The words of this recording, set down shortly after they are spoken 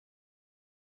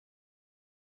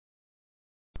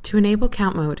To enable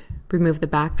count mode, remove the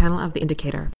back panel of the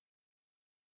indicator.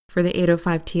 For the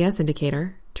 805TS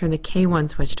indicator, turn the K1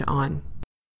 switch to on.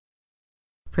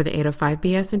 For the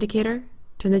 805BS indicator,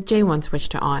 turn the J1 switch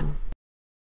to on.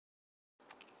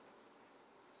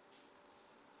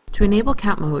 To enable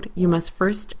count mode, you must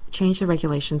first change the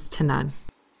regulations to none.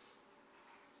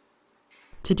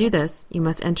 To do this, you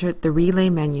must enter the relay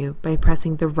menu by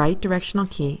pressing the right directional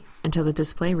key until the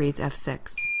display reads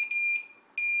F6.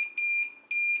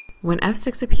 When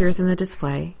F6 appears in the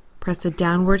display, press the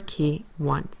downward key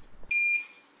once.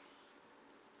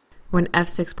 When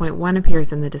F6.1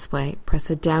 appears in the display, press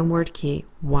the downward key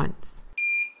once.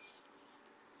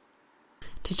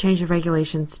 To change the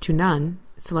regulations to none,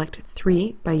 select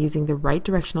 3 by using the right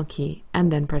directional key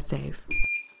and then press save.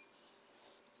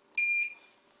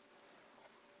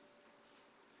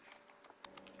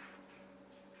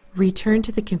 Return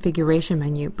to the configuration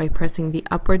menu by pressing the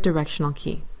upward directional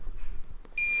key.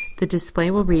 The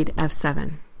display will read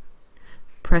F7.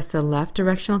 Press the left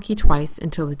directional key twice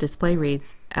until the display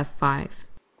reads F5.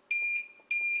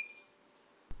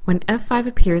 When F5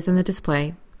 appears in the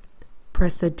display,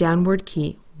 press the downward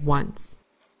key once.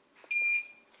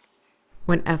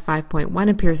 When F5.1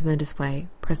 appears in the display,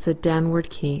 press the downward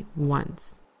key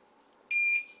once.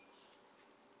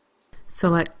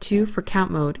 Select 2 for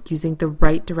count mode using the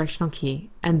right directional key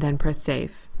and then press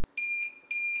save.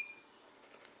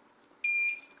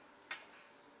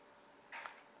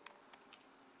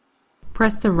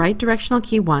 Press the right directional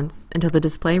key once until the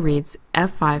display reads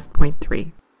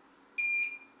F5.3.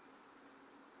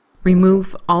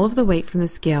 Remove all of the weight from the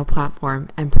scale platform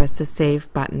and press the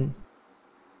Save button.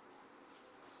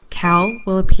 Cal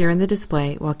will appear in the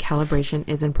display while calibration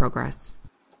is in progress.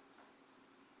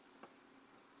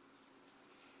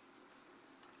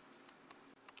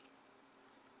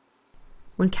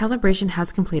 When calibration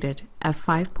has completed,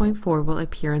 F5.4 will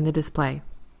appear in the display.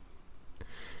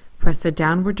 Press the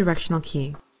downward directional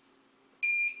key.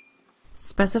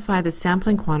 Specify the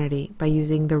sampling quantity by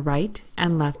using the right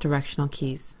and left directional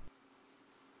keys.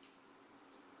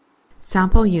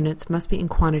 Sample units must be in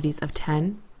quantities of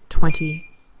 10, 20,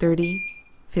 30,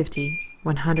 50,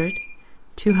 100,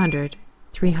 200,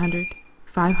 300,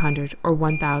 500, or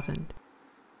 1000.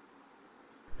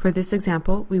 For this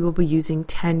example, we will be using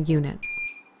 10 units.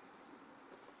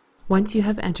 Once you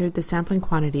have entered the sampling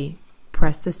quantity,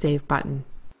 press the Save button.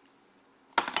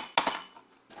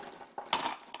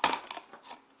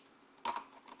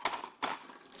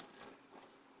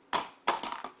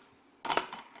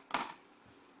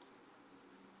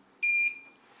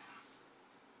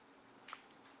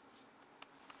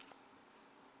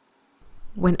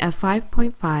 When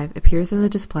F5.5 appears in the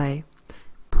display,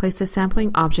 place the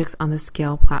sampling objects on the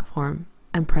scale platform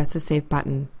and press the Save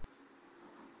button.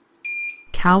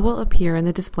 Cal will appear in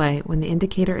the display when the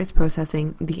indicator is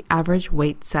processing the average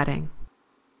weight setting.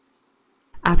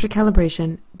 After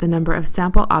calibration, the number of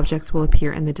sample objects will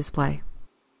appear in the display.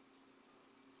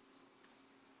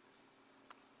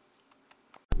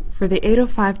 For the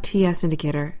 805TS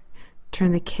indicator,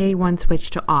 turn the K1 switch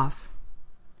to off.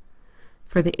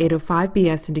 For the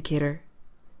 805BS indicator,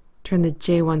 turn the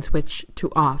J1 switch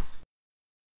to off.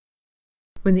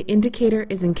 When the indicator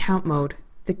is in count mode,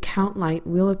 the count light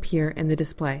will appear in the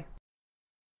display.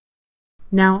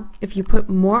 Now, if you put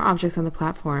more objects on the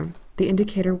platform, the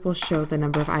indicator will show the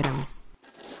number of items.